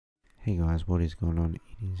Hey guys, what is going on? It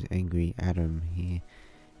is AngryAdam here,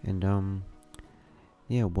 and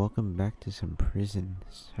yeah, welcome back to some prison.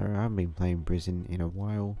 So I've been playing prison in a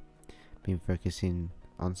while, been focusing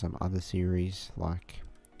on some other series like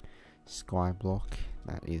Skyblock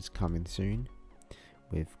that is coming soon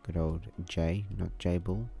with good old Jay, not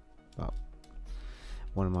J-Bull, but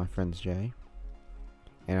one of my friends Jay.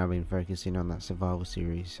 And I've been focusing on that survival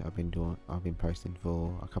series I've been posting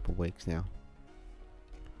for a couple of weeks now.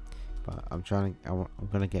 But I'm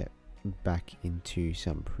gonna get back into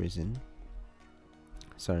some prison.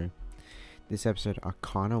 So this episode I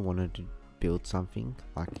kinda wanted to build something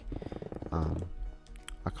like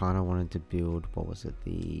I kinda wanted to build, what was it,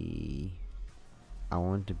 I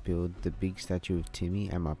wanted to build the big statue of Timmy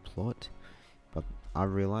and my plot, but I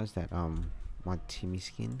realized that my Timmy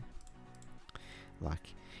skin,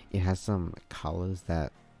 like, it has some colors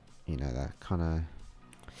that, you know, that kinda,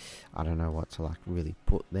 I don't know what to like really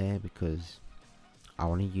put there, because I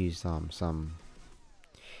want to use some,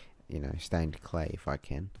 you know, stained clay if I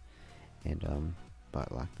can, and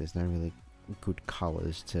but like there's no really good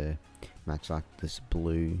colors to match like this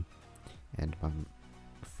blue and my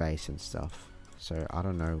face and stuff, so I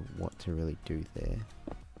don't know what to really do there.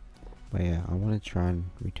 But yeah, I want to try and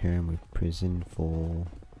return with prison for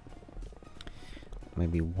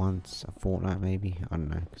maybe once a fortnight, maybe, I don't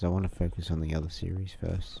know, because I want to focus on the other series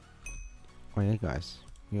first. Oh yeah guys,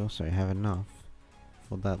 we also have enough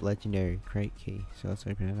for that legendary crate key, so let's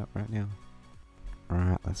open it up right now.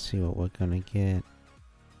 Alright, let's see what we're gonna get.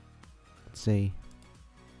 Let's see.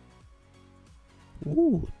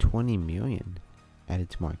 Ooh, 20 million added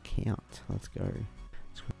to my account. Let's go.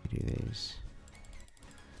 Let's quickly do these.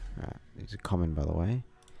 Alright, these are common by the way.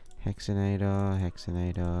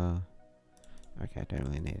 Hexinator. Okay, I don't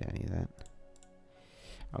really need any of that.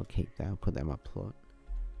 I'll keep that, I'll put that in my plot.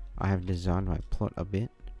 I have designed my plot a bit,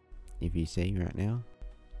 if you see right now.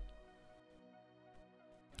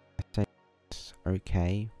 I say it's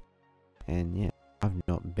okay, and yeah, I've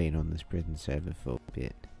not been on this prison server for a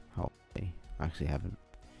bit. Hopefully, I actually haven't.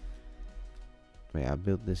 But yeah, I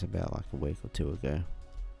built this about like a week or two ago.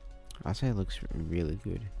 I say it looks really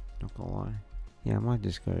good, not gonna lie. Yeah, I might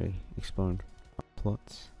just go explore my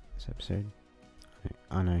plots this episode.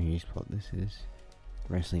 I know whose plot this is.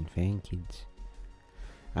 Wrestling Fan Kids.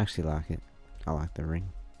 I actually like it. I like the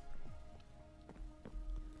ring.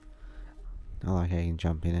 I like how you can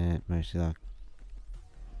jump in it, mostly like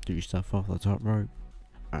do stuff off the top rope.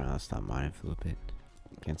 Alright, let's start mining for a little bit.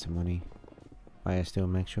 Get some money. But yeah, still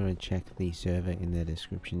make sure to check the server in the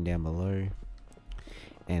description down below.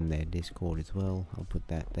 And their Discord as well. I'll put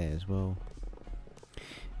that there as well.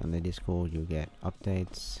 On the Discord you'll get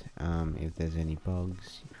updates if there's any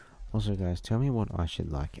bugs. Also guys, tell me what I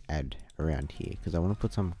should like add around here, because I want to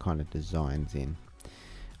put some kind of designs in.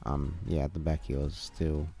 Yeah, at the back here I was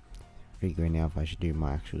still figuring out if I should do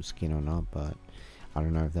my actual skin or not, but I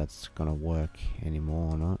don't know if that's gonna work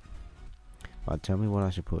anymore or not. But tell me what I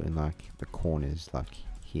should put in like the corners, like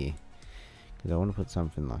here, because I want to put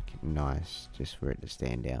something like nice just for it to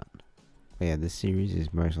stand out. But yeah, this series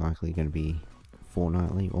is most likely going to be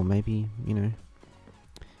fortnightly, or maybe, you know,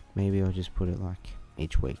 maybe I'll just put it like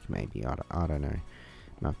each week, maybe. I don't know.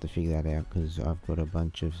 I have to figure that out, because I've got a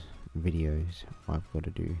bunch of videos I've got to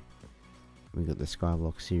do. We've got the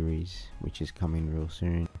Skyblock series, which is coming real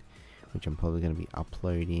soon, which I'm probably going to be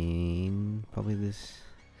uploading probably the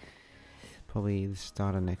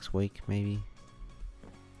start of next week, maybe.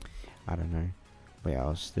 I don't know. But yeah,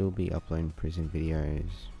 I'll still be uploading prison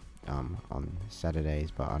videos on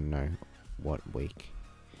Saturdays, but I don't know what week.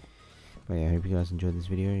 But yeah, I hope you guys enjoyed this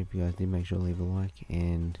video. If you guys did, make sure to leave a like,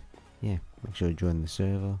 and yeah, make sure to join the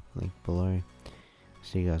server, link below.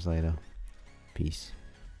 See you guys later. Peace.